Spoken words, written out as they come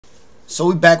So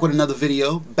we back with another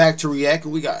video, back to react,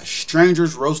 and we got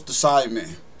Strangers Roast the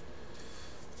SIDEMEN.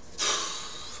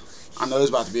 I know it's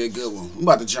about to be a good one. I'm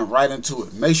about to jump right into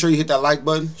it. Make sure you hit that like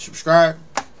button, subscribe,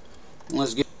 and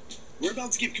let's get. We're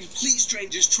about to give complete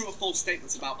strangers true or false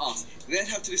statements about us. They then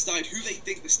have to decide who they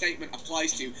think the statement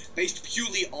applies to based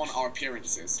purely on our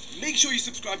appearances. Make sure you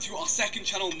subscribe to our second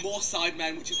channel, More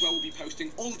SIDEMEN, which is where we'll be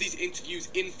posting all of these interviews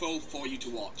in full for you to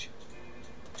watch.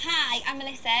 Hi, I'm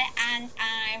Melissa and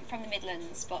I'm from the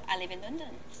Midlands, but I live in London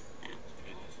now.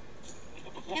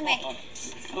 Yeah, mate. I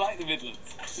like the Midlands.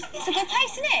 It's a good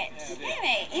place, isn't it? Yeah,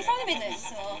 mate. You from the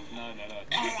Midlands? Or? No.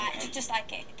 Alright, just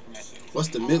like it. What's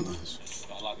the Midlands?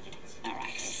 I like the Midlands.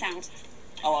 Alright, sound.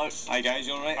 Hello. Hi guys,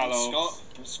 you alright? Hello. I'm Scott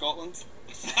from Scotland.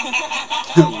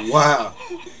 Wow.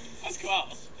 That's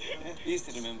class. Yeah,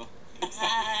 easy to remember.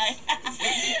 Hi.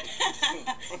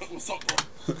 What's up, bro?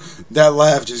 That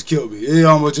laugh just killed me. It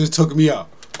almost just took me out.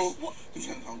 What?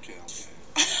 I'm kidding.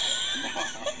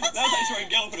 That was like showing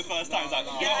girl for the first time. It's like,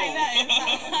 Yeah, I know.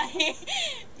 It's like,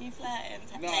 you flirting?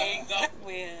 No.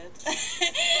 Weird.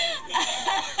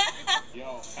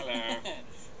 Yo, hello.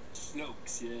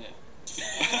 Looks, yeah.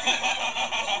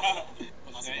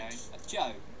 What's your name?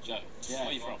 Joe. Joe. Yeah. Where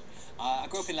are you from? I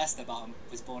grew up in Leicester, but I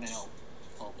was born in Hull.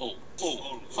 Hull.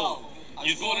 I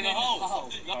You was born in a hole?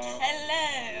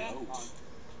 Hello.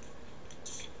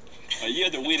 You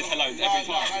had the weirdest hellos every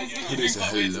time. It is a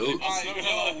hello. Yo,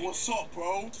 what's up,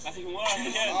 bro? That's even worse.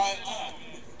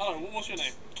 Hello, what's your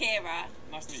name? Kira.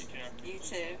 Nice to meet you, Kira. You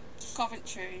too.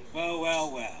 Coventry. Well.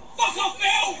 Fuck off,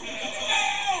 Phil!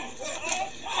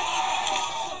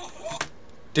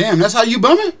 Damn, that's how you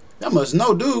bumming? That must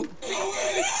know, dude.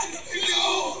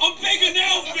 I'm bigger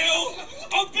now, Phil!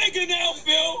 I'm bigger now,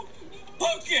 Phil!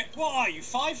 Poke it! What are you,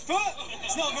 5 foot?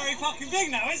 It's not very fucking big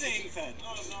now, is it, Ethan?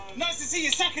 Nice to see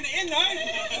you sucking it in, though.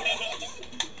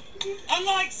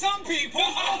 Unlike some people.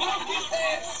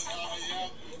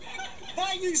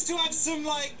 That used to have some,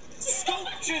 like,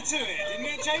 sculpture to it, didn't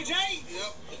it, JJ?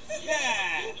 Yep.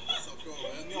 Yeah.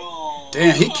 Oh.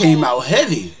 Damn, he came out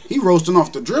heavy. He roasting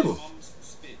off the dribble.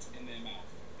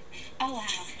 Oh, wow.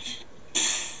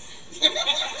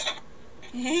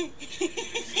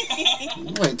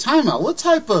 Wait, time out. What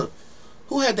type of...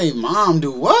 Who had their mom do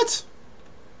what?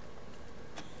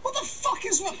 What the fuck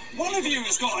is wrong? One of you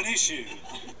has got an issue.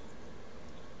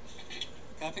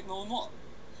 Can I pick more than one?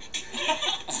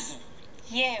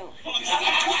 You.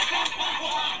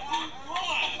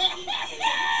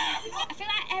 I feel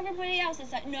like everybody else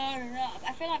is like, no.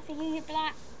 I feel like for you, you'd be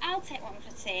like, I'll take one for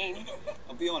the team.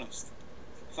 I'll be honest.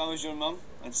 If I was your mum,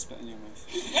 I'd spit in your mouth.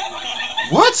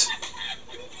 What?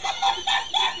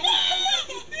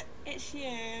 It's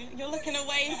you. You're looking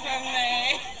away from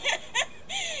me.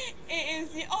 It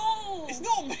is you. Oh. It's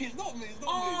not me.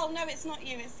 Oh, no, it's not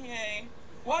you. It's you.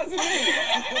 Why is it me?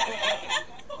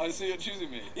 I see you're choosing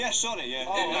me. Yeah, sorry, yeah.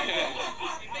 Oh, okay.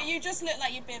 But you just look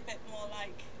like you'd be a bit more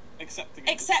like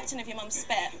Accepting of your mum's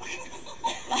spit.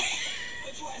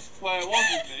 Where it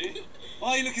wasn't me.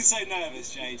 Why are you looking so nervous,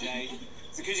 JJ?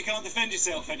 It's because you can't defend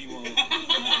yourself anymore.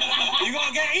 You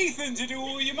gotta get Ethan to do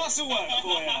all your muscle work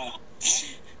for you.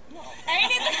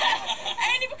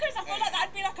 Only because I feel like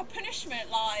that'd be like a punishment,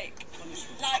 like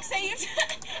say you.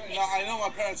 No, I know my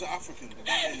parents are African, but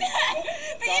that is...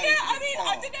 But you know, I mean,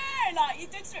 I don't know, like you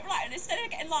did something like, and instead of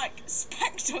getting like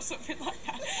spanked or something like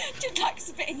that, just like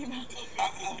spit in your mouth.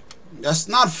 That's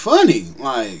not funny.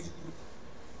 Like,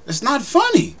 it's not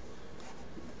funny.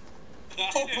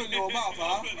 Open your mouth,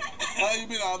 huh? How you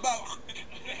mean our mouth?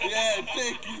 Yeah,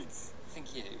 take it.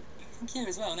 Thank you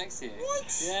as well, next to you.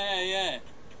 What? Yeah.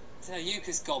 So you,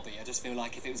 cause gobby, I just feel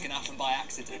like if it was going to happen by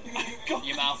accident,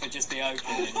 your mouth would just be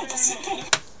open.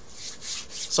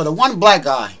 So the one black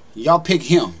guy, y'all pick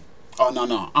him. Oh,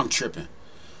 no, I'm tripping.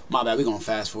 My bad, we gonna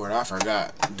fast forward. I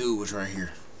forgot. Dude was right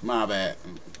here. My bad.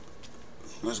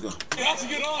 Let's go. That's a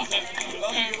good answer.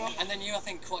 And then you, I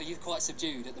think, you're quite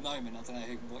subdued at the moment. I don't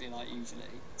know what you're like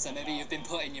usually. So maybe you've been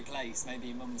put in your place. Maybe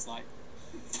your mum was like...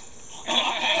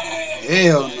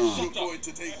 Hell no. You're going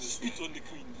to take the speech on the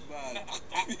queen, man.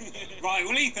 Right,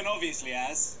 well, Ethan obviously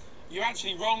has. You're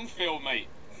actually wrong, Phil, mate.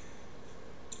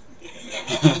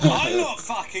 I'm not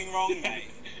fucking wrong,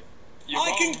 mate. You're I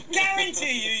wrong. can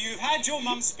guarantee you've had your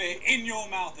mum spit in your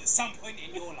mouth at some point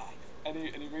in your life.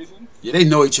 Any reason? Yeah, they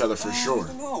know each other for sure. I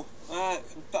don't know.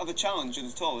 Bit of a challenge, you're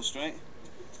the tallest, right?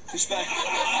 Just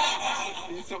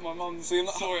You thought my mum So you're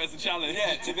not- saw it as a challenge.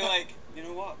 yeah, to be like, you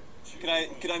know what?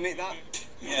 Could I make that?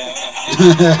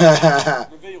 Yeah.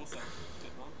 Reveal yourself,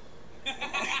 Mum.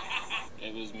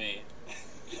 It was me.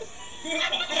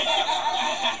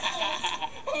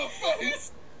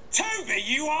 Toby,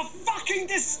 you are fucking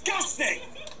disgusting!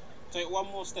 Take one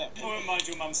more step. I won't mind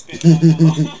your mum spitting like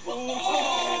that.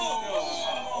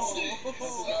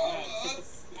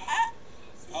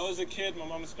 I was a kid, my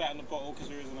mum spat in the bottle because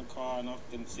we was in a car and I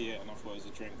didn't see it and I thought it was a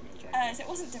drink and I drank it. So it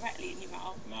wasn't directly in your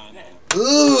mouth? No.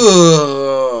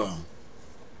 Ugh.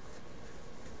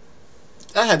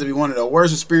 That had to be one of the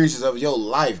worst experiences of your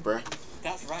life, bruh.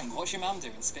 That's rank. What's your mum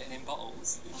doing spitting in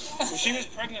bottles? Well, she was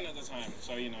pregnant at the time,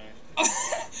 so you know.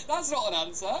 That's not an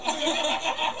answer.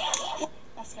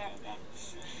 That's fair enough.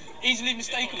 Easily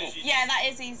mistakable. Yeah, that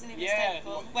is easily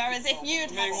mistakable. Whereas if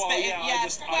you'd had Meanwhile, spit, yeah, I yeah,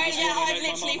 just I'd wanna make my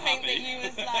literally mum think that happy. you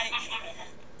was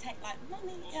like,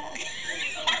 mummy, yeah.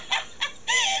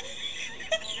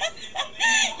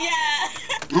 Yeah.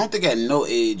 I don't think at no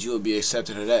age you would be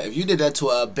accepted of that. If you did that to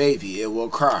a baby, it will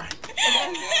cry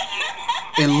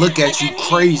and look at you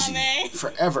crazy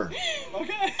forever.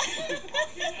 Okay.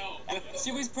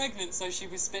 She was pregnant, so she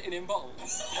was spitting in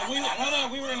bottles. We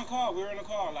were in a car.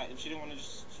 Like, if she didn't want to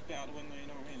just spit out the window, you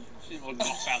know what I mean? She didn't want to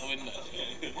knock out the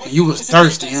window. You was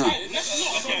thirsty, huh?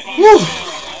 Okay. Woo.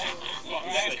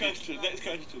 Next question. Next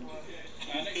question,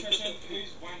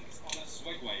 who's wanked on a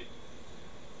swegway?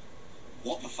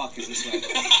 What the fuck is a swag?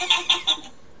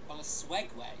 On a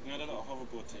swegway? You know the little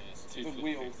hoverboard things? The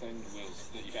wheel thing. Wheels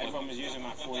that you Everyone was using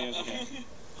like 4 years ago.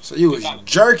 So you was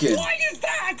jerking Why is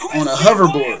that a question? on a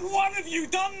hoverboard. Why have you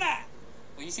done that?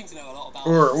 Well, you seem to know a lot about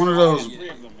Or one of those Three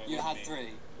of them. You had 3.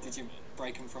 Did you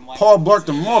break them from one? Paul Blart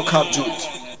the Mall Cop joints.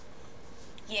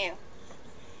 You.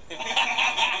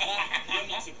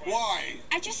 Why?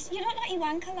 You look like you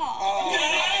wank a lot.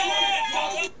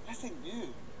 I think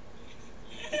you.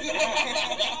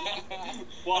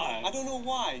 Why? I don't know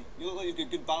why. You look like you've got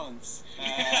good balance. Yeah.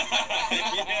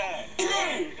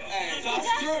 Hey, that's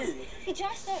true. You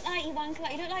just look like you wank a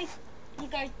lot. You look like you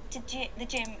go to the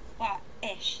gym,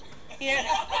 ish. You know? Hey,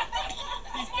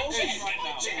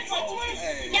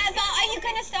 Yeah, but are you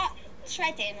going to start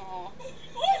shredding or?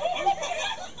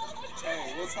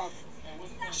 hey, what's happening?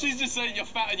 She's just saying you're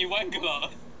fat and you wank a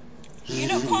lot. You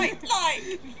look quite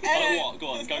like. What? Go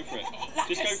on, go for it.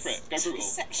 Just go for it. Go brutal.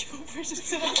 Sexual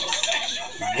predator.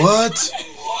 What?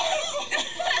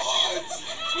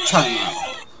 Time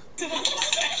out.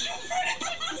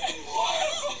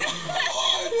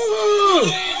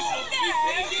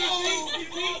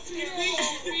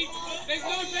 There's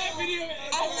no bad video.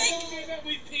 I think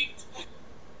We peaked.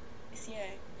 it's you.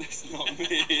 It's not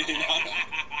me.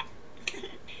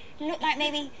 You look like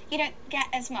maybe you don't get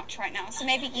as much right now, so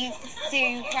maybe you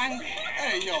do rank.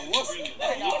 Hey, yo, what's happening?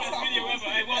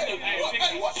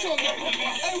 Hey, what's your name?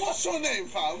 Hey, what's your name,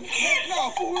 fam? No,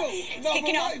 for real. No,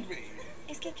 Kicking up. remind me.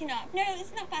 It's kicking up. No,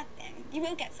 it's not a bad thing. You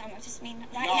will get some. I just mean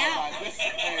right No, now. man, this,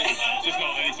 hey, Just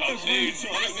not anytime soon.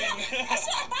 That's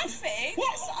not a bad thing.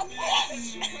 That's not a bad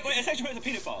thing. Wait, a sexual predator's a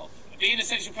paedophile. Being a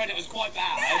sexual predator is quite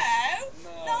bad.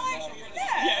 No.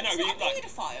 Yeah, no, it's but not like- a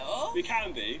paedophile. We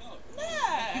can be. No.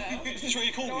 This is what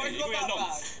you call me. You call me a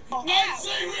nonce. No.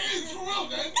 say who it is for real,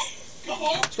 then. Come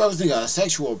on. This brother's nigga a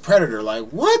sexual predator. Like,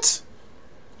 what?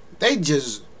 They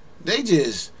just, I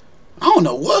don't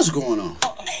know what's going on.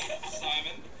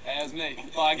 Simon. There's me.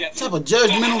 Oh, I get What type of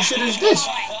judgmental shit is this?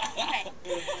 Okay.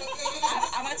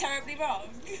 Am I terribly wrong?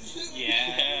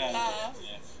 Yeah.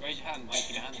 Raise your hand, Mike.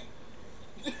 Your hand.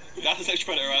 That's a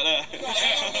sexual predator right there.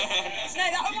 No,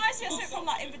 that reminds me of something from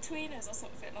like In-Betweeners or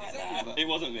something like that. It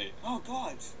wasn't me. Oh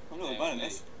God, I'm not bad at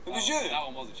this. It was That you.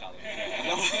 one was a challenge.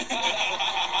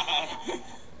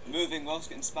 Moving whilst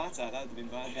getting spat at, that would have been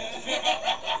bad.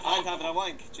 And having a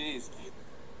wank, jeez.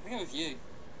 I go with you.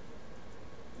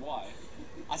 Why?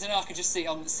 I don't know. I could just see you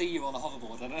on a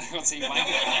hoverboard. I don't know if I'd see you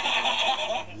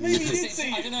wanking. Maybe you did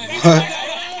see I don't know.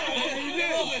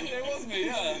 It was me,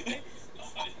 yeah.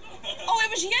 Oh, it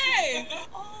was you.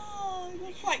 Oh,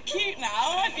 you're quite cute now,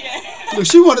 aren't you? Look,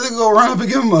 she wanted to go around and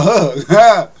give him a hug.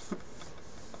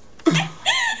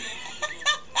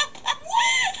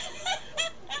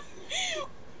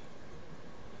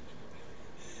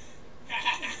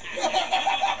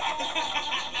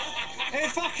 It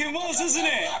fucking was, wasn't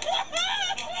it?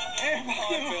 It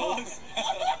fucking was.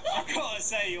 I've got to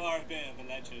say, you are a bit of a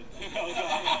legend.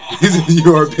 He said,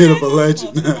 you are a bit of a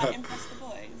legend. Like, impress the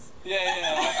boys. Yeah.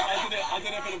 I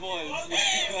did it for the boys.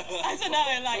 I don't know,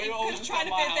 like, We were all you're just trying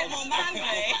to at be my a bit house. more manly.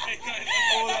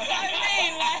 That's what I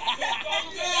mean, like.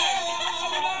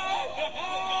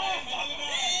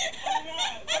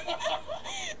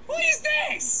 What is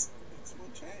this? It's my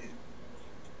chain.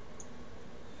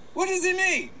 What does it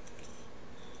mean?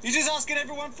 You're just asking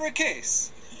everyone for a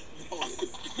kiss?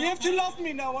 You have to love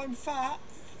me now, I'm fat.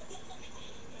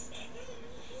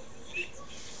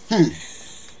 Okay.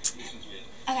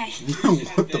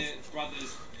 What the Their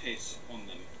brothers piss on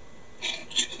them.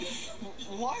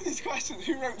 Why are these questions?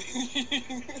 Who wrote these?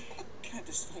 Get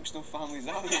dysfunctional families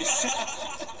out of this.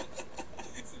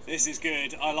 This is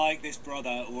good. I like this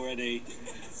brother already.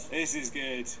 This is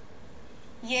good.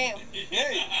 You.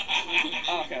 You?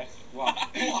 Oh, okay. Wow.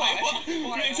 Why?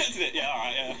 You accepted it? Yeah,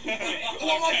 alright, yeah.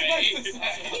 What am I supposed to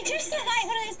say? You just look like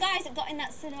one of those guys that got in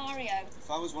that scenario. If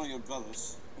I was one of your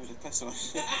brothers, who would have pissed on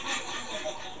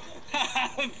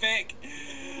Vic,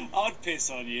 I'd piss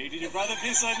on you. Did your brother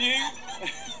piss on you?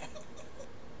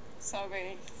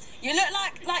 Sorry. You look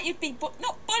like you'd be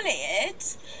not bullied,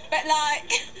 but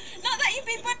like not that you'd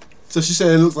be bullied. So she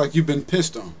said it looks like you've been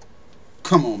pissed on.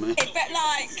 Come on, man. But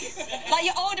like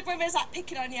your older brother's like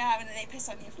picking on you and then they piss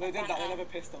on you. They did that. They never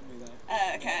pissed on me though.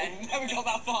 Oh, okay. Never got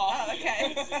that far. Oh,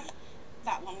 okay.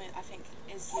 That one I think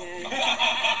is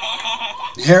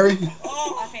you. Harry?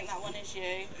 Oh, I think that one is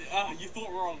you. You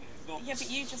thought wrong. Yeah, but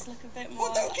you just look a bit more.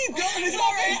 Well, don't keep going. It's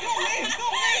not me. It's not me. It's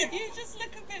not me. You just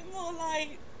look a bit more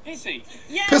like. Pissy.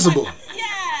 Yeah. Pissable.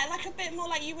 Like a bit more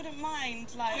like you wouldn't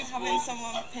mind like having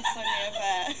someone piss on you a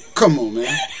bit. Come on,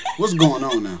 man. What's going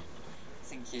on now?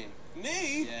 Thank you.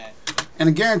 Me? Yeah. And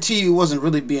I guarantee you he wasn't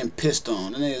really being pissed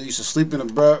on. And he used to sleep in a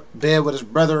bed with his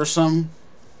brother or something.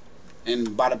 And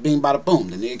bada bing, bada boom.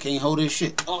 The nigga can't hold his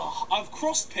shit. Oh, I've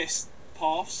cross-pissed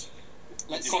paths.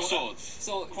 Like Cross swords.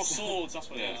 Cross swords, that's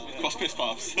what it is. Yeah. Cross piss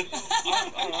paths. I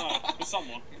don't know, with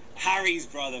someone. Harry's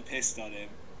brother pissed on him.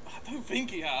 I don't think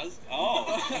he has. Oh.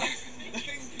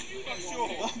 I'm sure.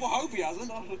 Well, I hope he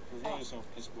hasn't. Reveal yourself,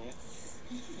 piss boy.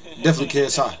 Definitely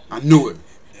KSI. I knew it.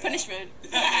 Punishment.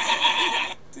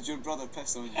 Did your brother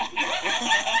piss on you?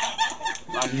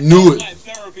 I knew it. Like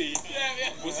therapy.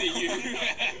 Yeah. Was it you?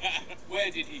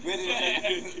 Where did he?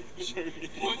 Show me.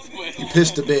 He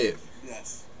pissed the bed.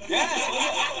 Yes.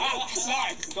 Yes!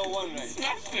 Nice! Got one, mate.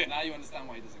 Smashed it. Now you understand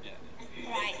why he doesn't get it.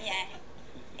 Right, yeah.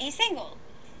 Are you single?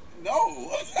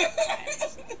 No.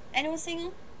 Anyone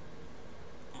single?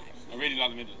 I really like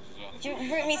the Midlands as well. Do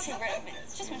you root me to root me?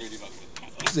 It's just I really like the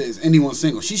Midlands. She says anyone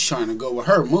single. She's trying to go with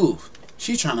her move.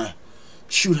 She's trying to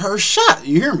shoot her shot.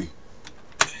 You hear me?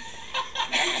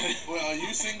 Well, are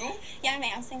you single? Yeah,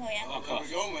 mate, I'm single, yeah. There we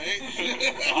go, mate.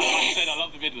 I said I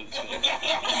love the Midlands.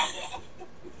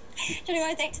 Do you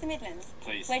want to go date to the Midlands?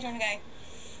 Please. Where do you want to go?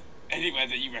 Anywhere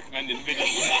that you recommend in the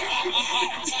Midlands.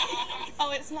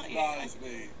 Oh, it's not you. No, it's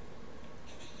me.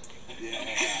 Yeah.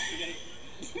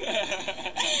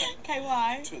 Okay,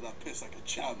 why? Took that piss like a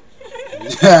champ.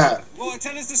 Yeah. Well,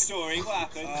 tell us the story. What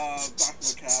happened? Back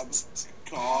of a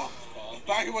car.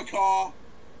 Back of a car.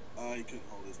 He couldn't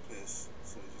hold his piss.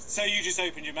 So you just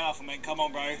opened your mouth and went, come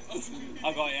on, bro.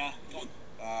 I got ya.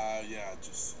 Yeah,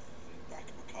 just back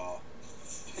of a car.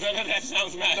 That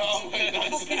sounds mad.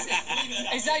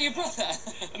 Is that your brother?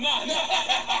 No. The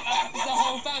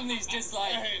whole family's just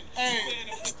like. Hey.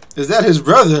 Is that his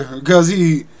brother? Because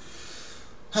he...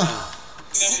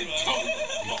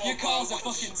 Your car's a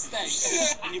fucking steak.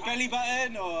 In your belly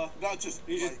button, or Not just...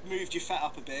 you just moved your fat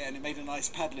up a bit and it made a nice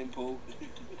paddling pool?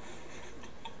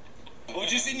 Or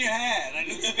just in your hair, that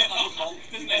looks a bit like a mop,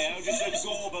 doesn't it? It'll just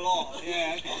absorb a lot.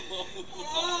 Yeah.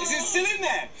 Is it still in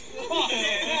there? Fuck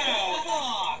it,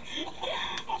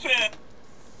 fuck.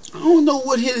 I don't know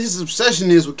what his obsession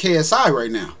is with KSI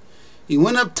right now. He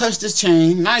went up, touched his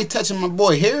chain. Now he touching my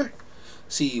boy hair.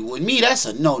 See, with me, that's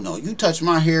a no-no. You touch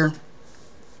my hair,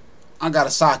 I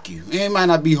gotta sock you. It might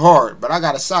not be hard, but I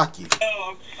gotta sock you.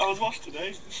 Oh, I was washed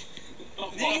today.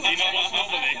 What? Do you not watch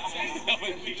normally?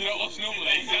 Do you not watch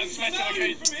normally? That's special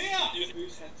occasion.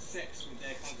 Who's had sex with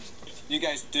their cousins? You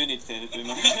guys do need to say anything.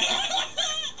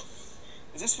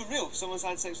 Is this for real? Someone's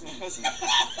had sex with their cousin?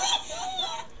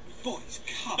 Boys,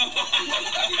 come.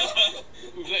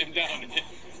 We've let him down again.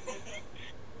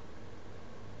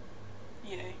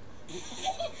 You.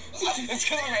 It's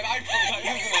kind of like eye contact,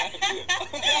 isn't it?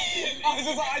 I was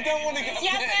just like, I don't want to get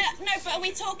Yeah, but no, but are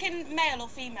we talking male or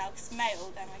female? Because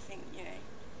male, then I think you.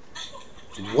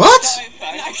 What?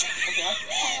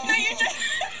 No, you just.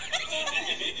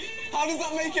 How does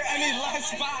that make it any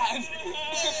less bad?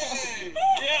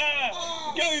 Yeah!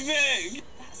 Go big!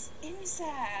 That's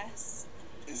incest.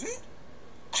 Is it?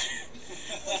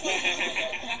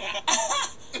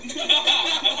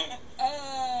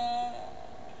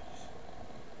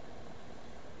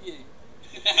 You.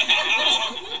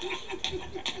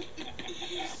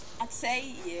 I'd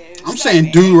say you. I'm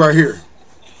saying dude right here.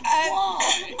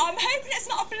 I'm hoping it's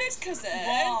not a blood cousin,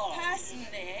 Why?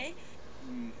 personally.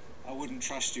 I wouldn't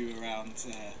trust you around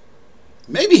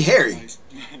Maybe Harry.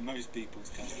 most people's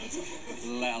cousins,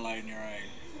 let alone your own.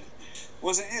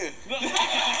 Was it you?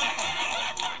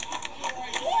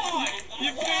 Why?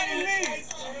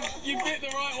 You picked the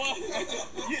right one.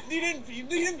 You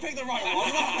didn't pick the right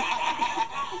one.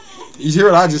 You hear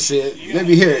what I just said?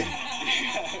 Maybe hear it.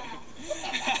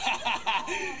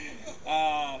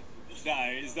 No,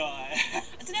 it's not. I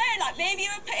don't know, like maybe you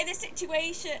were put in a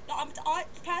situation. Like, I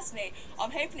personally, I'm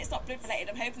hoping it's not blood related.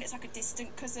 I'm hoping it's like a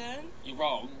distant cousin. You're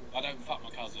wrong. I don't fuck my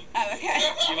cousin. Oh, okay.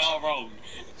 You are wrong.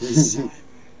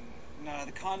 No,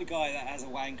 the kind of guy that has a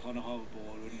wank on a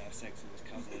hoverboard wouldn't have sex with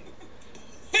his cousin.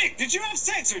 Vic, did you have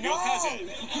sex with your cousin?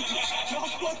 I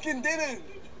fucking didn't.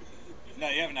 No,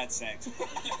 you haven't had sex.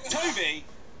 Toby,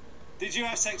 did you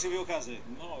have sex with your cousin?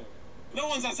 No. No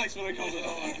one's had sex with a cousin.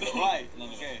 Right,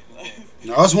 okay.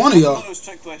 No, it's one of y'all. Those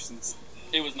trick questions.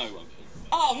 It was no one.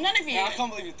 Oh, none of you. I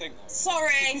can't believe you think that.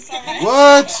 Sorry.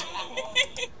 What?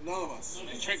 None of us.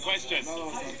 Trick question. None of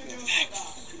us had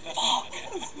sex.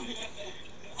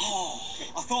 Oh,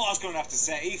 I thought I was going to have to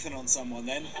set Ethan on someone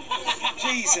then.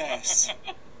 Jesus.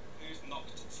 Who's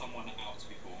knocked someone out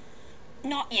before?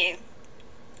 Not you.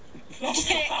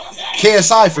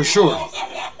 KSI for sure.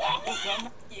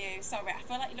 You. Sorry. I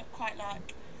feel like you look quite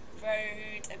like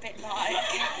road, a bit like. I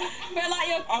feel like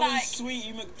you're I like. was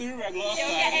Sweetie McDoorag last You're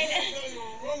time.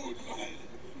 getting.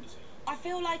 I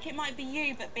feel like it might be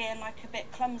you, but being like a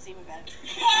bit clumsy with it.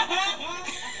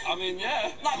 I mean,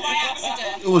 yeah. Like by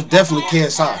accident. It was definitely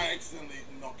KSI. I accidentally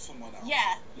knocked someone out.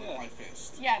 Yeah. With my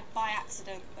fist. Yeah, by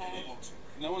accident though. Boxing.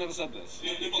 No one ever said this.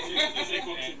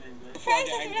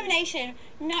 Process of elimination,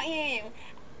 not you.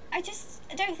 I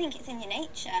don't think it's in your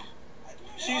nature.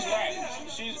 She's right.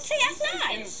 She's. See, that's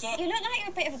nice. You look like you're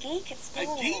a bit of a geek at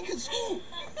school. A geek at school?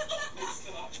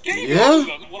 Yeah?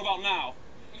 What about now?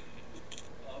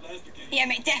 Yeah,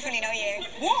 mate, definitely not you.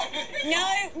 What?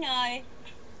 No.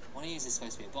 One of you is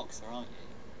supposed to be a boxer, aren't you?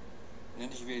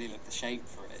 None of you really look the shape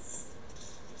for it.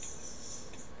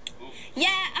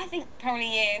 Yeah, I think probably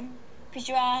you. Because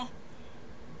you are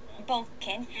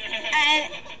bulking.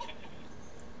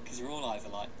 Because you're all either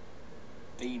like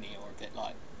beanie or a bit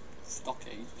like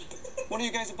stocky. One of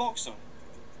you guys a boxer?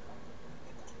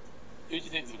 Who do you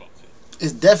think's the boxer?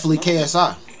 It's definitely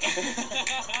KSI.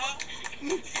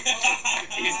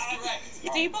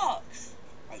 Do you box?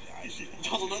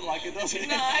 Doesn't look like it, does it?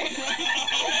 No.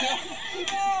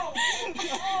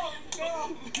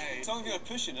 Hey, some of you are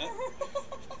pushing it.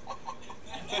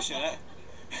 Pushing it.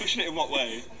 Pushing it in what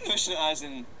way? Pushing it as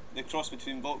in the cross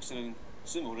between boxer and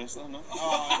sumo wrestler, no?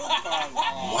 Wow.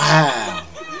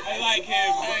 I like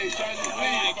him. I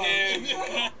like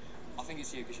him. I think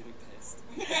it's you because you look pissed.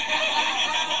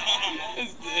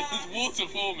 It's water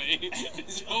for me.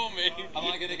 It's for me. Am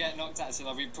I going to get knocked out till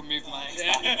I remove my X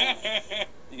factor?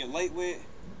 You get lightweight,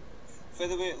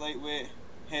 featherweight, lightweight,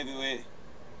 heavyweight,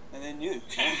 and then you.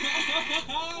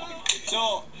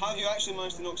 So, have you actually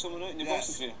managed to knock someone out in your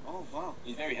boxing career? Oh, wow.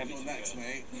 He's very heavy. You're next,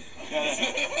 mate.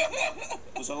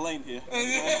 There's a line here.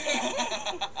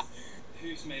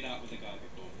 Who's made out with a guy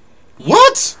before?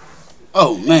 What?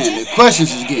 Oh man, the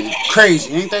questions is getting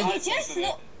crazy, ain't they? You just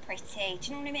look pretty,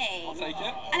 do you know what I mean? I'll take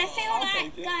it. And I feel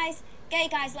like guys, gay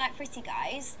guys like pretty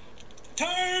guys.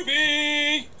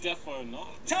 Toby! Defo not.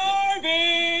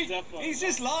 Toby! Defo He's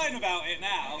just lying about it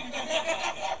now.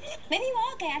 Maybe you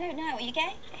are gay, I don't know. Are you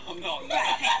gay? I'm not.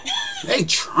 Right, okay. They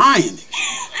trying.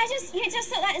 You just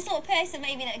look like the sort of person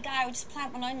maybe that a guy would just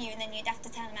plant one on you and then you'd have to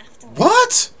tell him afterwards.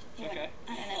 What? Okay.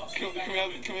 I don't know.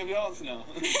 Can we have the answer now?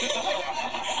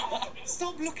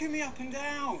 Stop looking me up and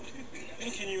down.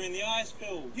 Looking you in the eyes,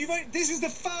 Phil. This is the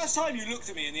first time you looked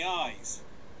at me in the eyes.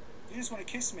 You just want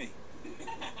to kiss me.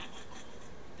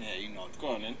 Yeah, you nod. Go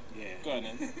on then. Yeah. Go on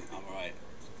then. I'm alright.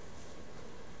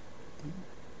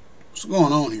 What's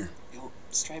going on here? Your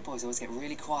straight boys always get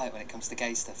really quiet when it comes to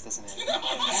gay stuff, doesn't it?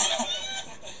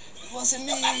 It wasn't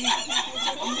me.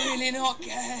 I'm really not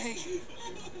gay.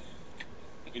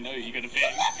 We know who you're gonna pick.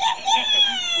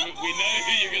 We know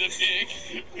who you're gonna pick.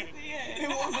 It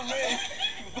wasn't me.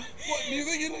 What, do you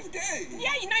think it looks gay?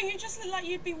 Yeah, you know, you just look like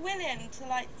you'd be willing to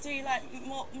like do like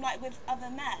more like with other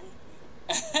men.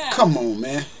 Come on,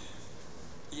 man.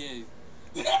 You.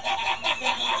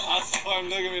 I saw him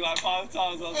look at me like 5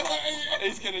 times. I was like,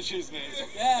 he's gonna choose me.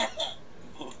 Yeah.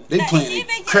 They No, playing you it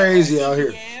think crazy you're out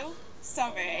here. you.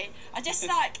 Sorry, I just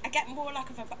like I get more like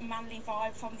of a manly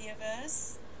vibe from the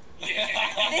others. This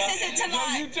isn't to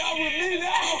like. You down with me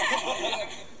now?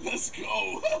 Let's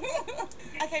go.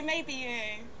 Okay, maybe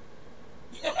you.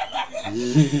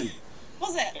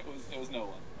 Was it? It was no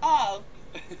one. Oh.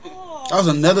 That was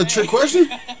another trick question?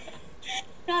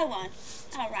 No one.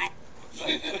 All right.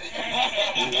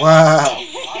 Wow.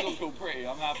 I don't feel pretty.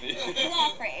 I'm happy. You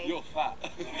are pretty. You're fat.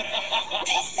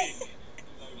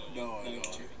 No, I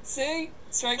don't. See?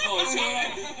 Straight boys. You're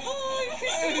like, Oh,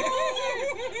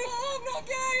 I'm not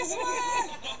gay, I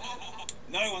swear.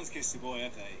 No one's kissed a boy,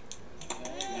 have they?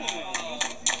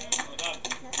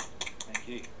 Thank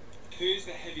you. Who's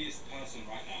the heaviest person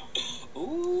right now?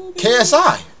 Ooh.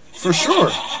 KSI, for sure.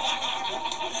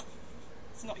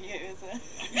 It's not you, is it?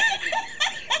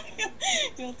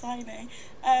 You're tiny.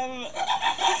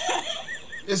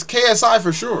 It's KSI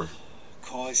for sure.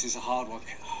 Oh, this is a hard one.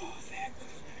 Oh,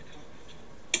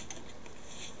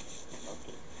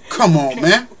 Come on,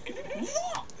 man.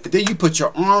 And then you put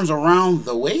your arms around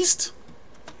the waist?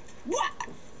 what?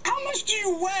 How much do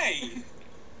you weigh? I'm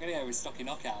gonna go with Stocky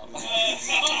Knockout.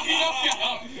 Stocky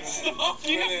Knockout!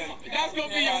 Stocky Knockout! That's got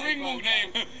to be your ring walk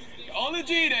name. On a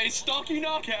G-Day, Stocky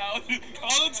Knockout. On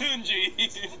a Tunji.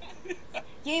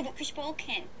 You, but Chris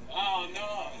Balkin. Oh,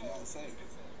 no. Yeah, same.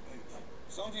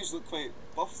 Some of you look quite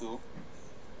buff though.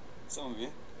 Some of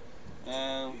you.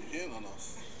 You're hitting on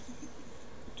us.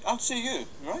 I'd say you,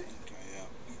 right? Okay, yeah.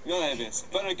 You're the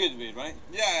heaviest, but in a good way, right?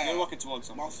 Yeah. You're working towards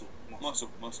something. Muscle.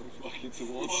 Muscle. Working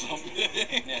towards something.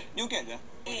 Yeah, you'll get there.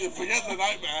 Forget the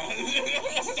nightmare.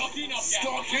 Stocky Knockout.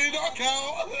 Stocky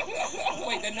knockout.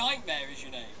 Wait, the Nightmare is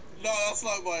your name? No, that's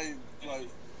like my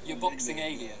Your boxing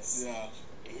alias? Yeah.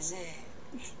 Is it?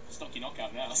 Stocky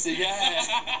Knockout now. So yeah,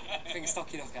 I think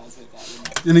Stocky Knockout's a bit better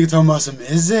than Then nigga talking about some,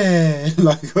 is it?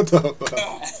 Like, what the fuck?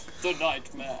 The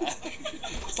Nightmare.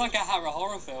 It's like a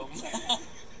horror film. I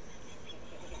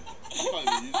can't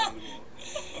even use that anymore.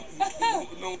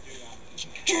 No.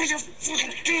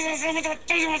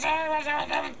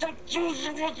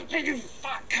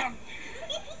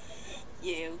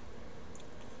 You.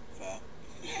 Fair.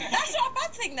 That's not a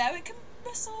bad thing, though. It can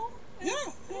wrestle. Yeah.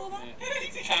 All that.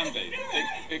 It can be.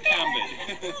 It can be.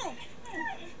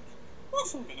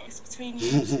 What's all it's between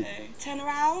you two? Turn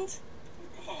around.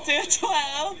 Do a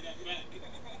 12.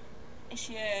 It's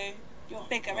you. You're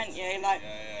bigger, aren't you? Like,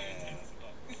 Yeah.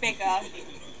 bigger.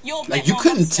 You're Like, you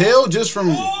couldn't tell just from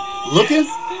looking?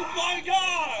 My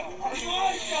God! My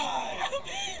God!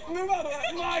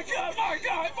 My God! My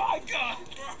God! My God!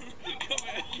 Come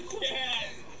here. Yes.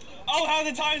 Oh, how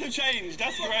the times have changed.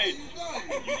 That's great.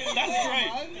 That's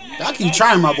great. I keep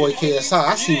trying my boy KSI.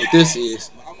 I see what this is.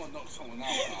 I'm gonna knock someone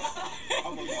out.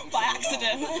 I'm gonna knock by someone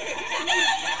accident.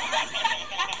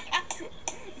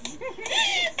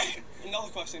 Another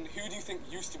question, who do you think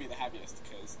used to be the heaviest?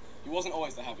 Because he wasn't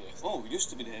always the heaviest. Oh, used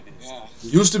to be the heaviest. Yeah.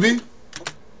 Used to be?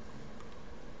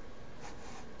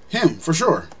 Him, for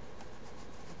sure.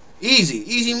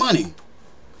 Easy money.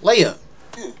 Layup.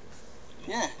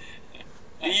 Yeah.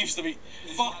 He used to be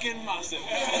fucking massive.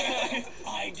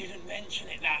 I didn't mention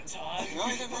it that time. No,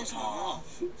 you didn't mention that. No.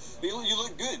 But you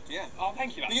look good. Yeah. Oh,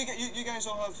 thank you. But you guys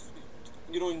all have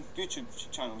your own YouTube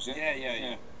channels, yeah?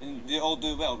 Yeah. And they all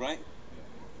do well, right?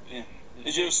 Yeah.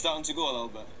 Is yours starting to go a little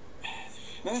bit?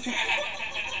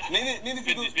 Maybe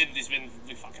people. It's been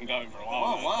fucking going for a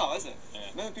while. Oh wow, is it? Yeah.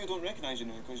 Maybe people don't recognise you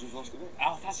now because you've lost the weight.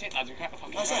 Oh, that's it, lad. You can't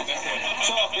fucking That's it.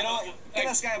 So you know what? Get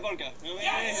this guy a burger. You know what I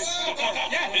mean?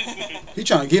 Yeah. He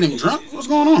trying to get him drunk? What's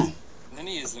going on? None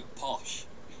of yous look posh.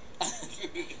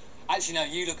 Actually, no,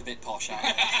 you look a bit posh, Al.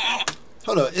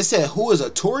 Hold up. It said, who is a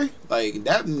Tory? Like,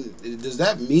 that, does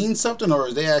that mean something, or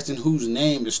is they asking whose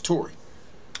name is Tory?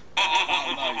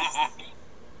 It's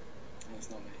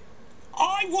not me.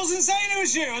 I wasn't saying it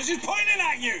was you. I was just pointing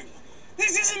at you.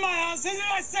 This isn't my answer. Did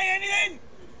I say anything?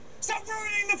 Stop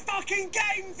ruining the fucking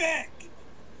game, Vic.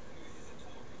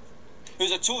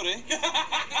 Who's a Tory? I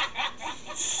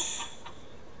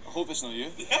hope it's not you.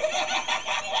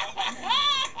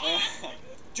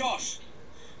 Josh.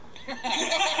 He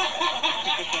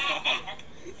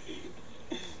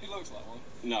looks like one.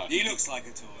 No. He looks like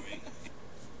a Tory.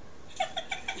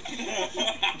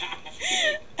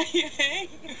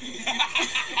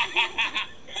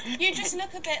 You just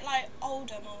look a bit like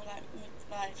older, more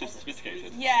like Just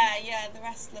sophisticated. yeah. The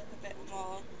rest look a bit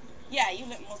more. Yeah, you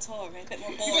look more Tory, a bit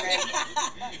more boring.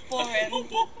 Boring.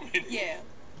 Yeah.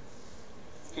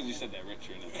 Because you said they're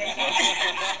richer, innit?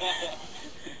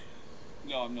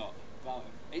 No, I'm not.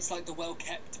 It's like the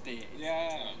well-kept beard.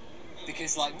 Yeah.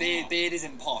 Because like beard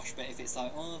isn't posh, but if it's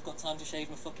like, oh, I've got time to shave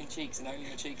my fucking cheeks and only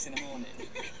my cheeks in the morning,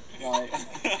 right?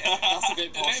 That's a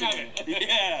bit posh, isn't it?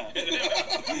 Yeah.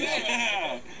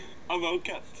 I'm well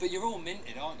kept. But you're all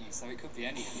minted, aren't you? So it could be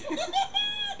anything.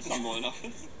 It's not more enough.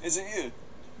 Is it you?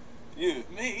 You?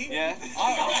 Me? Yeah.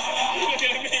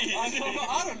 Looking at me. I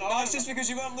don't know. No, it's just because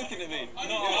you weren't looking at me. No,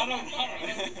 I don't.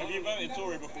 Have you voted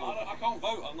Tory before? I can't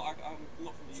vote. I'm not from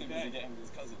the Simply UK. to get him with his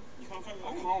cousin. You can't vote.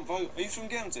 I can't vote. Are you from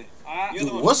Guernsey? I You're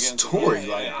the one What's from Guernsey. Tory?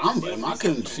 Yeah, Like, yeah. am I No, you were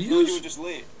confused? just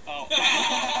late. Oh.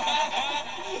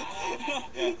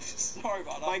 Yeah. Sorry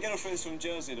about that. My girlfriend's from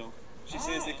Jersey though. She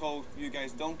says they call you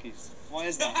guys donkeys. Why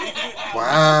is that?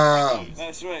 Wow.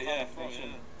 That's right, yeah.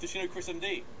 Does she know Chris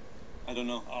MD? I don't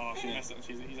know. Oh, she messed up.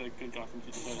 He's a good guy from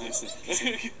Future.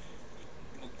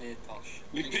 McBeard Posh.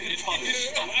 McBeard Posh.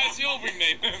 That's your big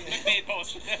name. McBeard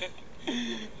Posh.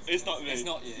 It's not me. It's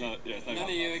not you. No, yeah, None of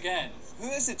you again. Who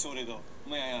is it, Tori, though?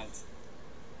 May I add?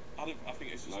 I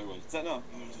think it's just no one. Is that no?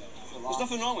 There's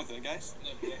nothing wrong with it, guys.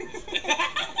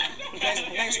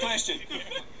 Next question.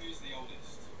 Who's the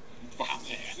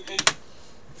oldest?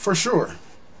 For sure.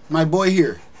 My boy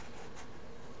here.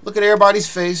 Look at everybody's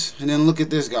face, and then look at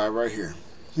this guy right here.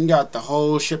 He got the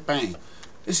whole shebang.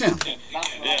 It's him. Yeah.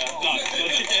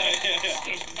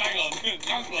 Hang on.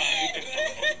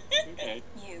 Okay.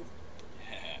 You.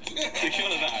 Secure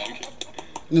that. Okay.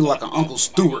 You look like an Uncle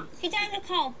Stewart. You don't look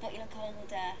old, but you look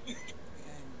older.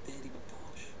 Beardy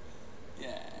McPosh.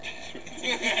 Yeah.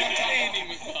 Beardy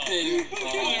McPosh. Beardy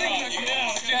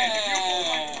McPosh.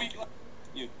 Yeah.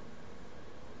 You.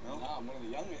 No, I'm one of the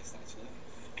youngest, actually.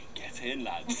 Get in,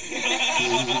 lads.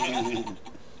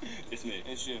 It's me.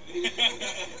 It's you.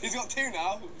 He's got two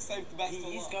now. Saved the best.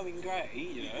 He's going grey,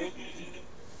 you know.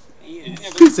 He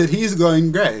is. He said he's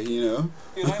going grey, you know.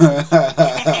 Yeah.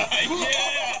 I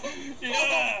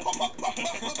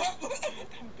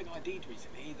haven't been ID'd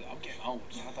recently either. I'm getting old.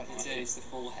 It's the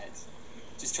forehead.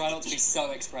 Just try not to be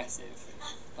so expressive.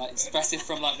 Like, expressive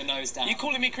from, like, the nose down. You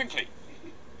calling me crinkly?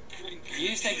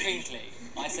 You said crinkly.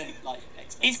 I said, like,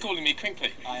 expressive. He's calling me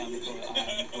crinkly. I am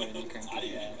calling you crinkly,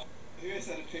 yeah. Who has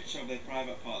had a picture of their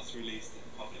private parts released in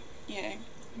public? You.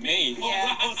 Me? Yeah.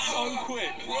 That was so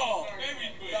quick. Bro,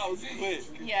 that was quick.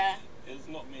 Yeah. It's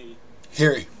not me.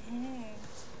 Harry.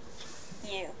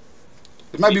 You.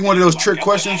 It might be one of those trick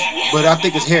questions, but I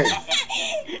think it's Harry.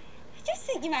 I just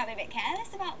think you might be a bit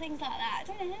careless about things like that. I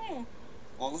don't know.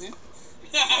 All of you?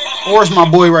 Or it's my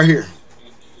boy right here.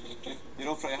 You're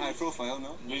all pretty high profile,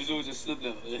 no? We just all just stood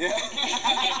there. Yeah.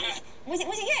 Was it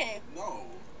you? No.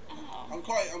 Oh. I'm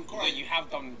quite. But you have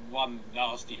done one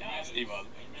nasty one.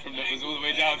 From that was all the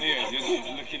way down here. You're just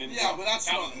looking in. Yeah, but that's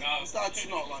not Nasty.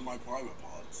 like my private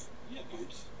parts. Yeah,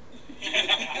 oops.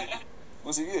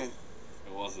 Was it you?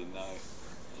 It wasn't, no.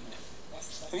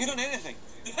 Have you done anything?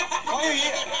 Why are you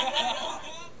here?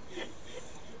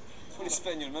 What are you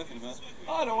spitting your mouth in, man?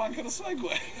 I don't want to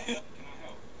segue.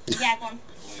 Yeah, go on.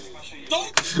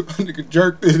 Don't! Nigga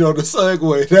jerked it on the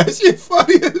Segway. That shit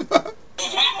funny as fuck.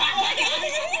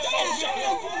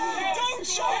 Don't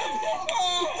shut up!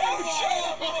 Don't shut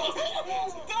up!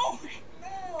 Don't!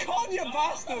 Con, you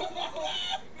bastard!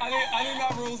 I think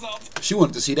that rules up. She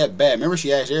wanted to see that bad. Remember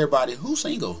she asked everybody, who's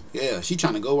single? Yeah, she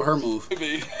trying to go with her move. I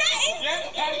think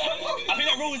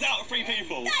that rules out 3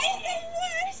 people. That is the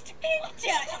worst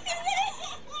picture.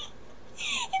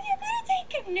 If you're going to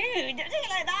take a nude, don't do it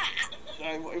like that.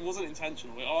 No, it wasn't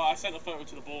intentional. I sent a photo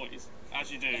to the boys,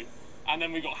 as you do, and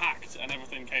then we got hacked and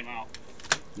everything came out.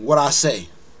 What I say?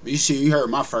 You see, you heard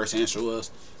my first answer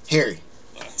was Harry.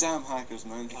 Damn hackers,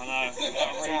 man. I know.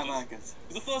 Damn hackers.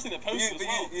 It was the first thing that posted as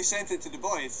well. You sent it to the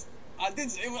boys. I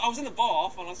did. I was in the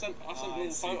bath and I sent a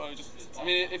little photo. Just. I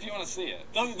mean, if you want to see it.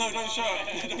 Don't show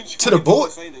it. Don't show To the boy?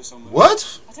 Find it somewhere.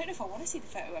 What? I don't know if I want to see the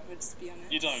photo evidence, to be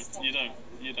honest. You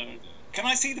don't. Can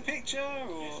I see the picture?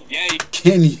 Or? Yeah.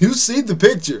 Can you see the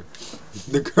picture?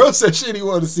 The girl said she didn't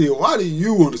want to see it. Why do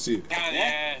you want to see it?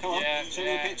 Yeah. Come on, show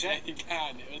me the picture. You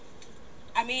can.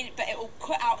 I mean, but it will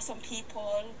cut out some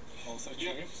people. Also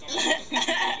true.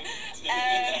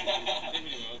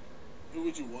 Who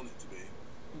would you want it to be?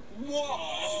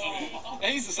 What?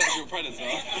 He's a sexual predator.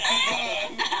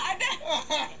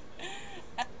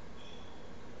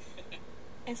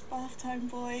 It's bath time,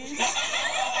 boys.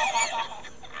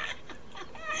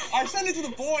 I sent it to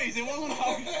the boys. It wasn't.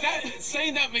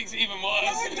 Saying that makes it even worse.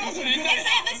 Is it the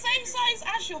same size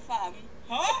as your thumb?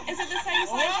 Huh? Is it the same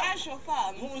size as your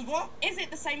thumb? What was what? Is it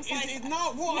the same size? Is it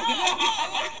not what? No.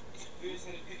 Who has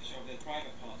had a picture of their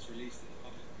private parts released in the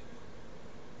public?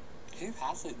 Who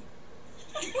hasn't?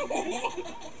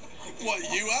 What,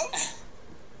 you have?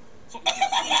 See,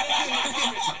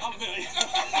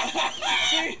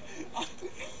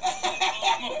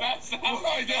 I'm about to have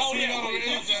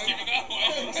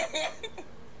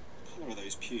Colour of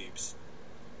those pubes.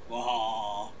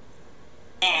 Wow.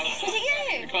 Was it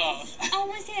you? Class.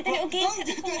 Oh, I see it. The little geek at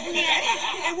the corner.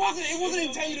 It wasn't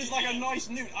intended as like a nice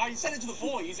nude. I sent it to the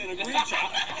boys in a group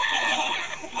chat.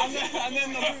 and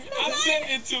then I sent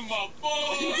it to my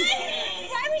boys.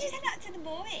 Why would you send that to the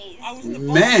boys? I was in the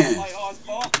Man. bar, like, oh, it's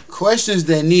bar. Questions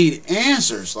that need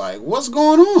answers. Like, what's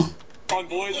going on? My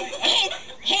boys.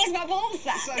 Here's my ball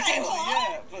sack. So essentially,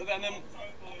 yeah.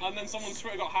 But then someone's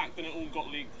Twitter got hacked and it all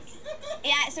got leaked.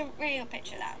 Yeah, it's a real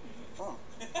picture of that. Oh.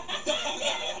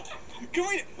 Can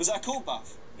we? Was that a cold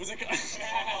bath? Was it?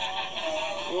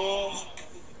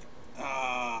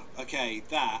 Okay. Okay,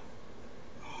 that.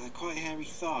 Oh, they're quite hairy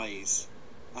thighs.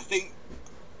 I think,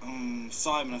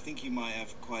 Simon, I think you might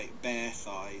have quite bare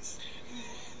thighs.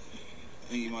 I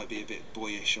think you might be a bit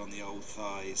boyish on the old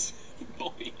thighs.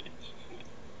 Boyish.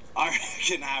 I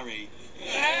reckon Harry.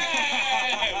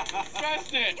 Hey!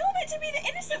 Smashed it! You're meant to be the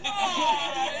innocent one.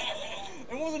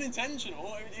 It wasn't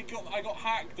intentional. I got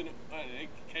hacked and it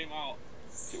came out.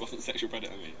 It wasn't sexual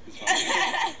predator me. It's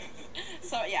fine.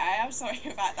 Sorry, yeah, I am sorry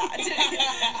about that.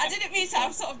 I didn't mean to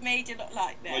have sort of made you look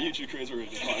like that. My YouTube career's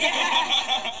ruined. It's fine.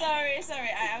 Yeah. Sorry,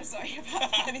 I am sorry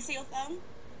about that. Let me see your thumb.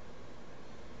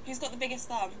 Who's got the biggest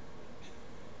thumb?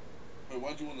 Wait,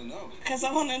 why do you want to know? Because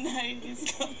I want to know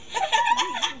who's got...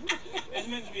 It's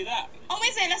meant to be that. Oh,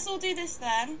 is it? Let's all do this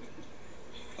then.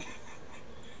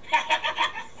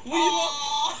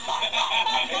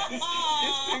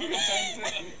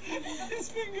 His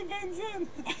finger bends in.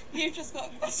 You've just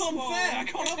got... That's unfair. I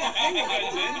can't have my finger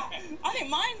bends in. I think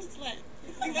mine's like...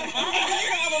 You don't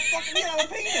have a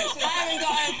penis. I haven't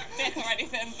got a dick or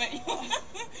anything, but you...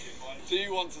 Do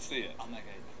you want to see it? I'm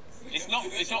okay. It's not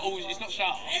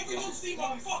sharp. Everyone's seen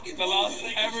my fucking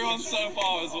Everyone so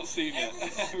far has seen it.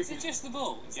 Is it just the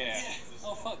balls? Yeah.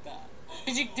 Oh, fuck that.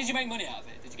 Did you make money out of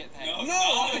it? Did you get paid?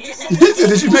 No.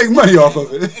 Did you make money off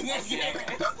of it?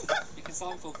 You can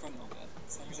sign full front of it,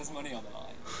 as long as there's money on the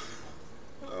line.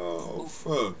 Oh,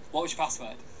 fuck. What was your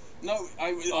password? No,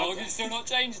 You've still not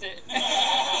changed it.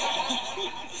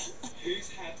 Who's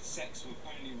had sex with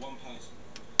only one person?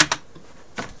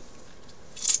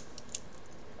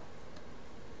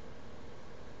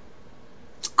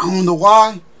 I don't know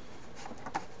why.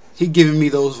 He giving me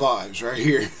those vibes right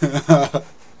here.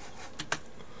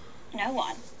 No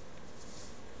one.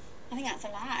 I think that's a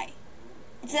lie.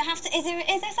 Does it have to? Is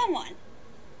there someone?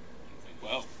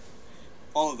 Well,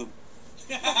 All of them.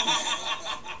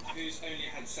 Who's only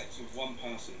had sex with one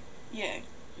person? You.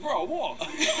 bro, what? Why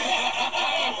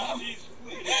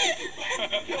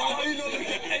are you not looking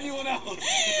at anyone else?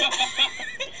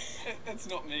 It's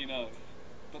not me, no.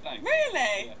 But thanks.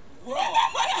 Really? Yeah. Bro,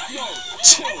 yo,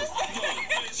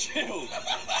 chill.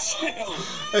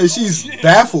 Hey, she's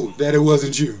baffled that it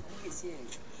wasn't you. It's you.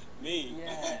 Me?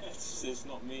 Yeah. It's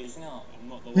not me. It's not. I'm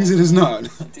not the He one. said it's not.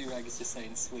 Do-rag is just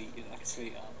saying sweet, you're like a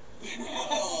sweetheart.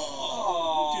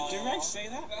 Oh. Did Durag say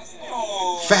that?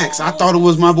 Facts. I thought it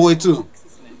was my boy too.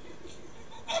 Isn't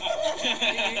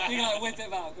it? You like whip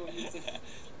it out. Go on, use it.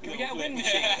 Can we get a wind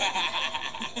machine?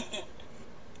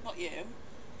 Not you.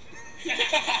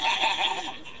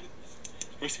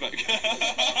 Respect.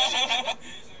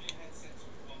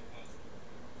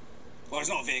 Well, it's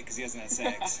not Vic because he hasn't had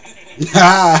sex.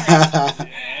 Yeah,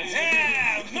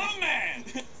 my man.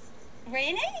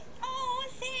 Really? Oh,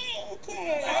 thank you.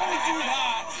 Don't do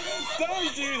that.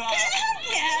 Don't do that.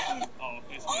 Yeah. Oh,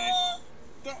 it's me. Oh.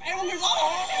 Don't ever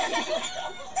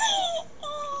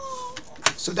Oh.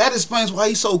 So that explains why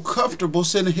he's so comfortable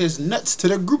sending his nuts to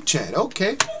the group chat.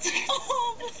 Okay.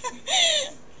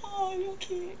 Oh, you're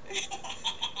cute.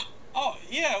 Oh,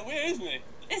 yeah, weird, isn't it?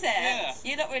 Is it? Yeah.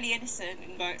 You're not really innocent.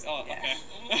 Thanks. Oh, Yeah. okay.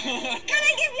 Can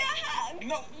I give you a hug?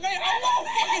 No, mate,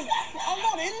 I'm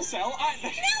not incel. No,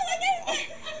 but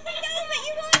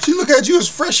you want She look at you as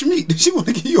fresh meat. She want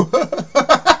to give you a a little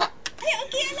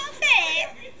cute love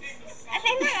face. I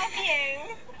think I love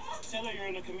you. Tell her you're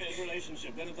in a committed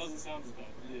relationship, then it doesn't sound as bad.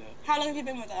 Yeah. How long have you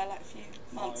been with her? Like a few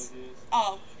months? 5 years.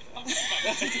 Oh.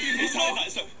 It's like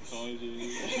that, so 5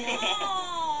 years.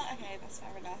 Oh, okay, that's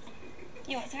fair enough.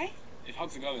 You what, sorry? If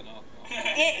hugs are going up.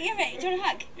 You're right. Do you want a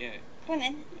hug? Yeah. Come on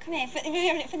then. Come here. We're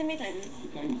having it for the Midlands.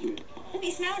 Thank you. Look,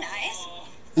 you smell nice.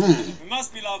 It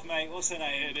must be love, mate. What's her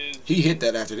name? It is. He hit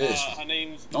that after this. Her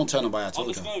name's Don't tell nobody I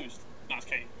told you. undisclosed. That's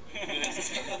Kate.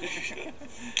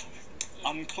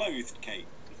 Unclothed Kate.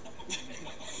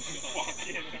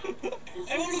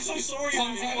 Everyone looks so sorry for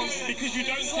me because you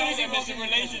don't tell them it's a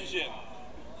relationship.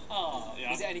 Oh, Yeah.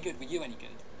 was it any good? Were you any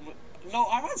good? No,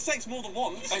 I've had sex more than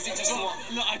once. Oh, is it just the one?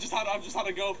 No, I've just had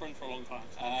a girlfriend for a long time.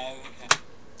 Okay.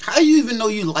 How you even know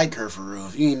you like her for real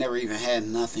if you ain't never even had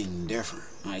nothing different?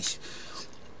 Nice.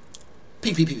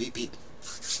 Peep, peep, peep, peep, peep.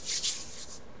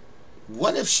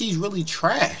 What if she's really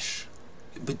trash,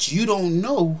 but you don't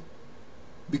know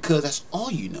because that's all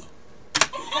you know?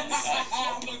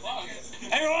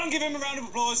 Everyone, give him a round of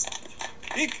applause.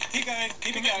 Keep going.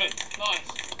 Keep it going. Nice.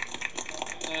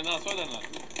 Yeah, nice. Well done, lad.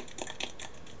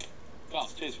 Well,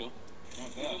 cheers, Phil.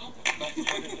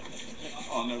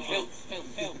 Oh no, Phil,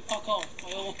 fuck off. I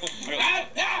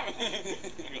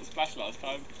got splashed last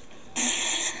time.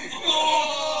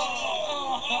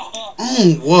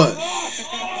 What?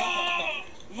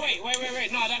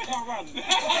 Wait. No, that can't run.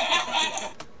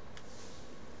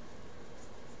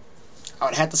 I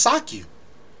would have had to sock you.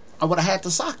 I would have had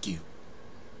to sock you.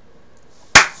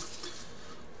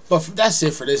 But that's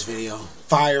it for this video.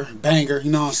 Fire, banger, you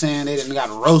know what I'm saying? They done got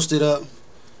roasted up.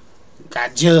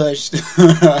 Got judged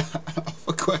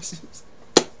for questions.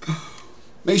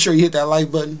 Make sure you hit that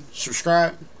like button,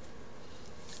 subscribe,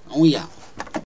 and we out.